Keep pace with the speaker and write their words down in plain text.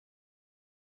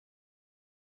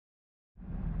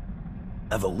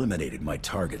I've eliminated my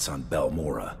targets on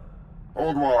Balmora.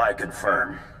 Old Wall, I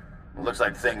confirm. Looks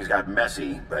like things got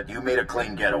messy, but you made a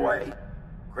clean getaway.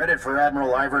 Credit for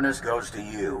Admiral Iverness goes to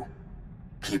you.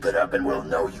 Keep it up and we'll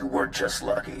know you weren't just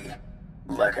lucky.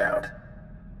 Luck out.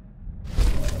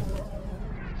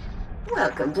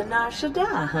 Welcome to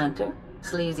Shaddaa, Hunter.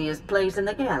 Sleaziest place in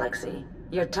the galaxy.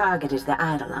 Your target is the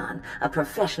Eidolon, a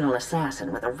professional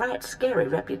assassin with a right scary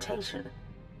reputation.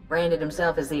 Branded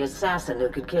himself as the assassin who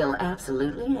could kill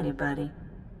absolutely anybody.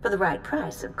 For the right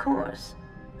price, of course.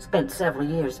 Spent several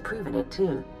years proving it,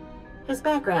 too. His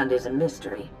background is a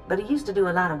mystery, but he used to do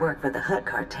a lot of work for the Hutt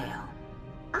cartel.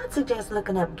 I'd suggest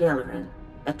looking up Gellerin,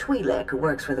 a Twi'lek who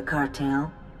works for the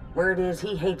cartel. Word is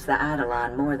he hates the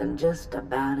Eidolon more than just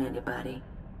about anybody.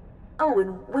 Oh,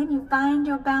 and when you find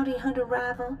your bounty hunter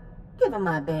rival, give him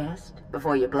my best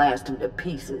before you blast him to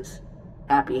pieces.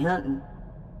 Happy hunting.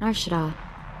 Shaddaa.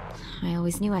 I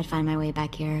always knew I'd find my way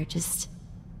back here, just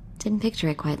didn't picture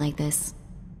it quite like this.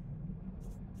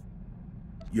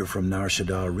 You're from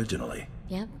Shaddaa originally?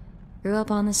 Yep. Grew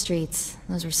up on the streets.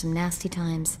 Those were some nasty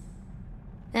times.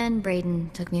 Then Braden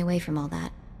took me away from all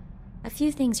that. A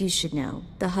few things you should know.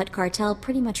 The Hutt cartel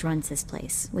pretty much runs this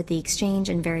place, with the Exchange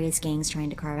and various gangs trying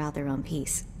to carve out their own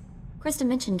piece. Krista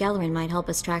mentioned Gellerin might help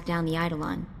us track down the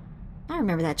Eidolon. I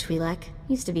remember that Twi'lek.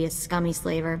 Used to be a scummy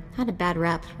slaver, had a bad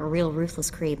rep, a real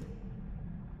ruthless creep.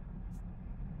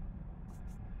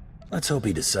 Let's hope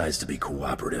he decides to be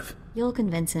cooperative. You'll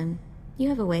convince him. You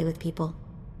have a way with people.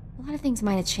 A lot of things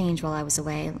might have changed while I was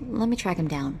away. Let me track him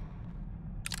down.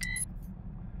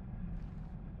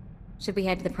 Should we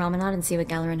head to the promenade and see what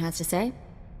Gellerin has to say?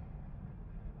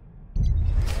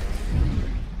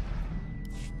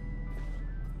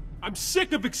 I'm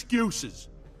sick of excuses.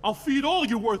 I'll feed all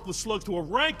you worthless slugs to a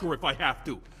rancor if I have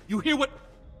to. You hear what...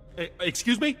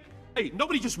 excuse me? Hey,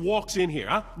 nobody just walks in here,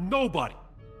 huh? Nobody.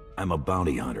 I'm a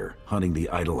bounty hunter, hunting the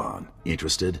Eidolon.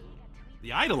 Interested? The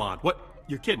Eidolon? What?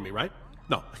 You're kidding me, right?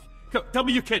 No. Tell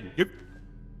me you're kidding.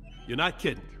 You're not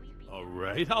kidding. All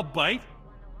right, I'll bite.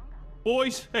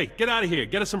 Boys, hey, get out of here.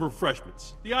 Get us some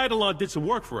refreshments. The Eidolon did some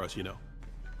work for us, you know.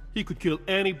 He could kill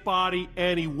anybody,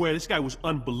 anywhere. This guy was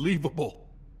unbelievable.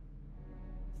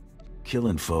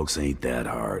 Killing folks ain't that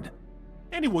hard.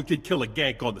 Anyone could kill a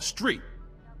gank on the street.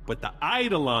 But the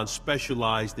Eidolon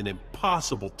specialized in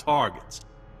impossible targets.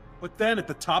 But then at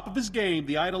the top of his game,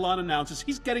 the Eidolon announces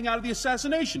he's getting out of the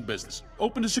assassination business.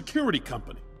 Opened a security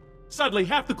company. Suddenly,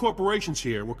 half the corporations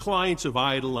here were clients of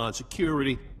Eidolon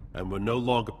Security, and we're no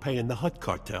longer paying the Hutt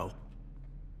cartel.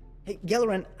 Hey,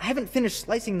 Gellerin, I haven't finished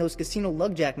slicing those casino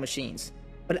lugjack machines.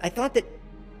 But I thought that...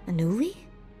 Anuli?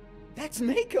 That's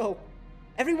Mako!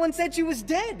 Everyone said she was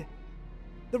dead!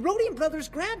 The Rhodium brothers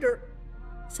grabbed her!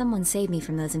 Someone saved me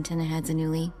from those antenna heads,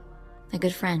 Anuli. A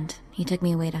good friend. He took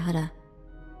me away to Hutta.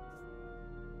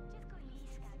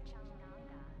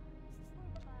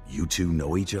 You two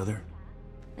know each other?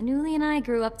 Anuli and I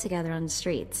grew up together on the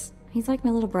streets. He's like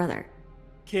my little brother.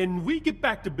 Can we get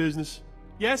back to business?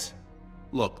 Yes?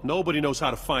 Look, nobody knows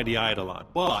how to find the Eidolon,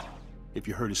 but if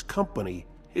you hurt his company,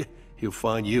 he'll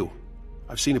find you.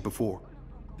 I've seen it before.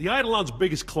 The Eidolon's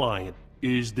biggest client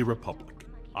is the Republic.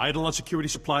 Eidolon Security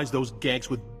supplies those gangs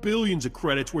with billions of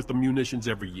credits worth of munitions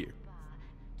every year.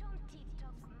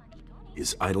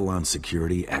 Is Eidolon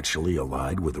Security actually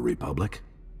allied with the Republic?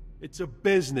 It's a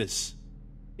business.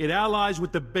 It allies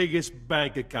with the biggest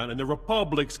bank account, and the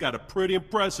Republic's got a pretty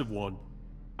impressive one.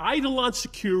 Eidolon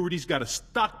Security's got a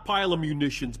stockpile of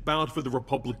munitions bound for the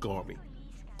Republic Army.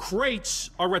 Crates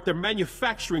are at their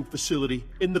manufacturing facility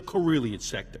in the Carillion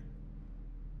sector.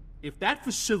 If that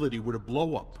facility were to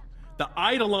blow up, the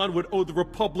Eidolon would owe the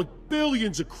Republic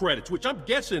billions of credits, which I'm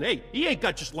guessing, hey, he ain't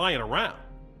got just lying around.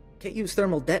 Can't use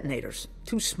thermal detonators.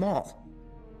 Too small.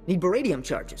 Need baradium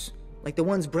charges, like the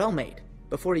ones Brel made,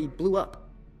 before he blew up.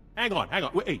 Hang on.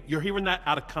 Wait, hey, you're hearing that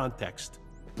out of context.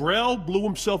 Brel blew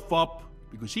himself up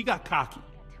because he got cocky.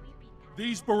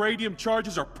 These baradium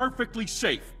charges are perfectly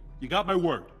safe. You got my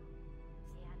word.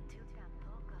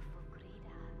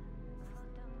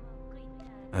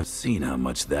 I've seen how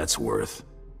much that's worth.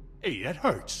 Hey, that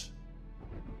hurts.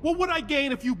 What would I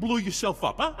gain if you blew yourself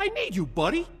up, huh? I need you,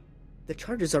 buddy. The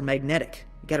charges are magnetic.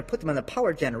 You gotta put them on the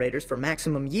power generators for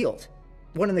maximum yield.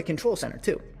 One in the control center,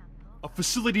 too. A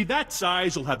facility that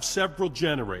size will have several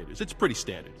generators. It's pretty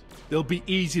standard. They'll be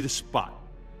easy to spot.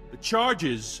 The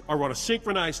charges are on a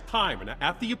synchronized timer. Now,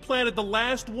 after you planted the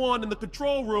last one in the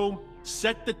control room,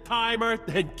 set the timer,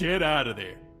 then get out of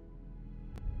there.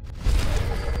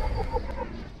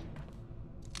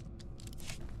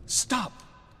 Stop!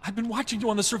 I've been watching you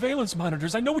on the surveillance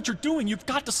monitors. I know what you're doing. You've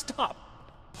got to stop.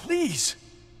 Please!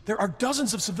 There are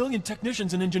dozens of civilian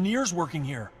technicians and engineers working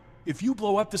here. If you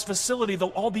blow up this facility, they'll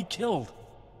all be killed.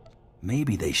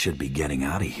 Maybe they should be getting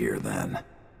out of here then.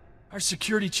 Our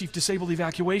security chief disabled the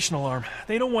evacuation alarm.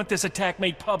 They don't want this attack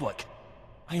made public.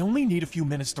 I only need a few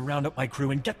minutes to round up my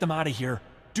crew and get them out of here.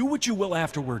 Do what you will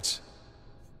afterwards.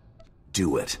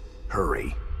 Do it.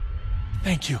 Hurry.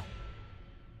 Thank you.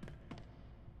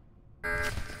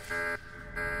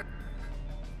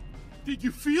 Did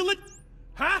you feel it?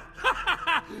 Huh?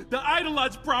 The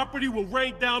Eidolon's property will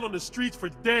rain down on the streets for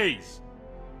days.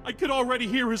 I could already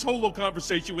hear his holo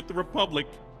conversation with the Republic.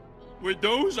 Were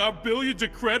those our billions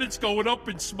of credits going up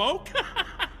in smoke?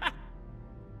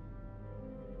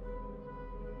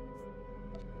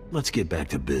 Let's get back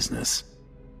to business.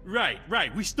 Right.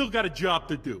 We still got a job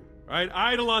to do. Right?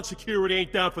 Eidolon security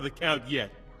ain't down for the count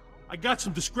yet. I got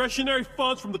some discretionary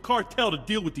funds from the cartel to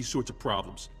deal with these sorts of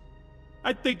problems.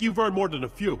 I think you've earned more than a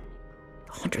few.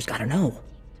 Hunter's gotta know.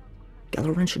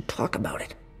 Gellerin should talk about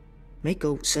it.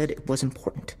 Mako said it was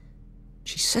important.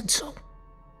 She said so.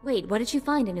 Wait, what did you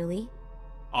find, Anuli?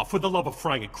 Oh, for the love of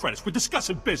frying and credits, we're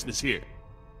discussing business here.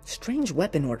 Strange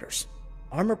weapon orders.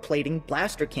 Armor plating,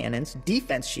 blaster cannons,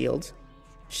 defense shields.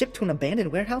 Shipped to an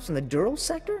abandoned warehouse in the Dural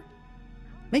sector?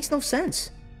 Makes no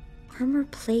sense. Armor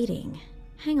plating.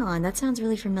 Hang on, that sounds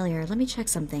really familiar. Let me check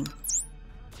something.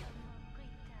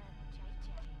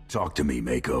 Talk to me,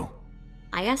 Mako.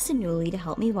 I asked Anuli to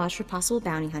help me watch for possible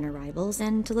bounty hunter rivals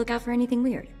and to look out for anything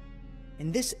weird.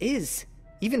 And this is,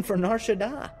 even for Nar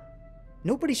Shaddaa.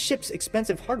 Nobody ships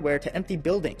expensive hardware to empty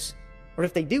buildings. Or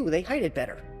if they do, they hide it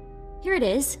better. Here it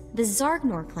is, the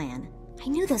Zargnor clan. I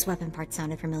knew those weapon parts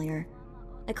sounded familiar.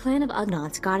 A clan of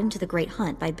Ugnaughts got into the Great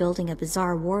Hunt by building a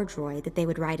bizarre war droid that they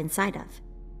would ride inside of.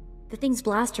 The thing's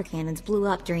blaster cannons blew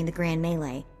up during the Grand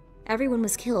Melee. Everyone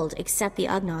was killed except the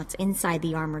Ugnaughts inside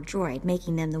the armored droid,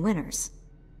 making them the winners.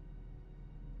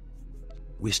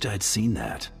 Wished I'd seen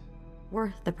that.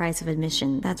 Worth the price of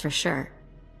admission, that's for sure.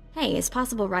 Hey, as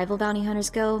possible rival bounty hunters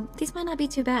go, these might not be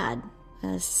too bad,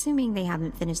 assuming they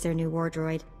haven't finished their new war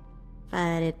droid.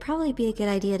 But it'd probably be a good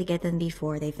idea to get them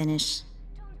before they finish.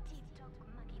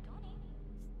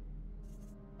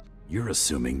 You're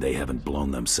assuming they haven't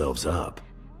blown themselves up.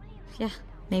 Yeah,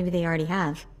 maybe they already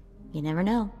have. You never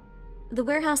know. The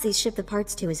warehouse they ship the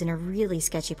parts to is in a really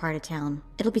sketchy part of town.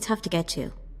 It'll be tough to get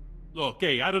to. Look,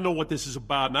 hey, I don't know what this is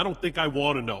about, and I don't think I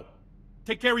want to know.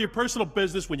 Take care of your personal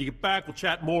business. When you get back, we'll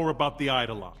chat more about the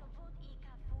Eidolon.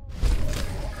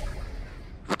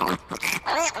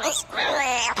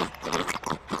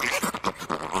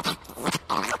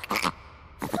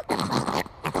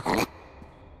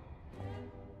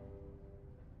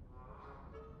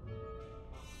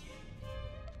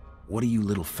 What are you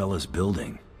little fellas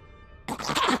building?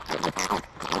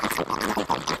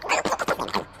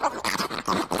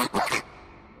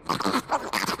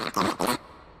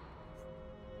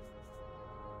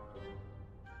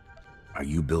 Are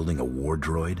you building a war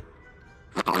droid?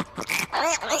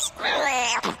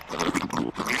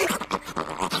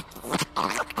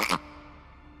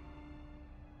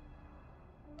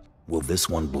 Will this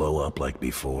one blow up like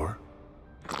before?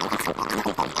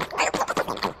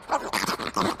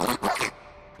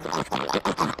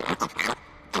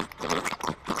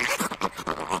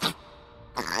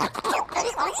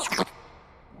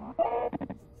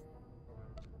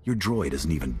 Your droid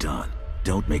isn't even done.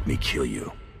 Don't make me kill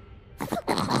you.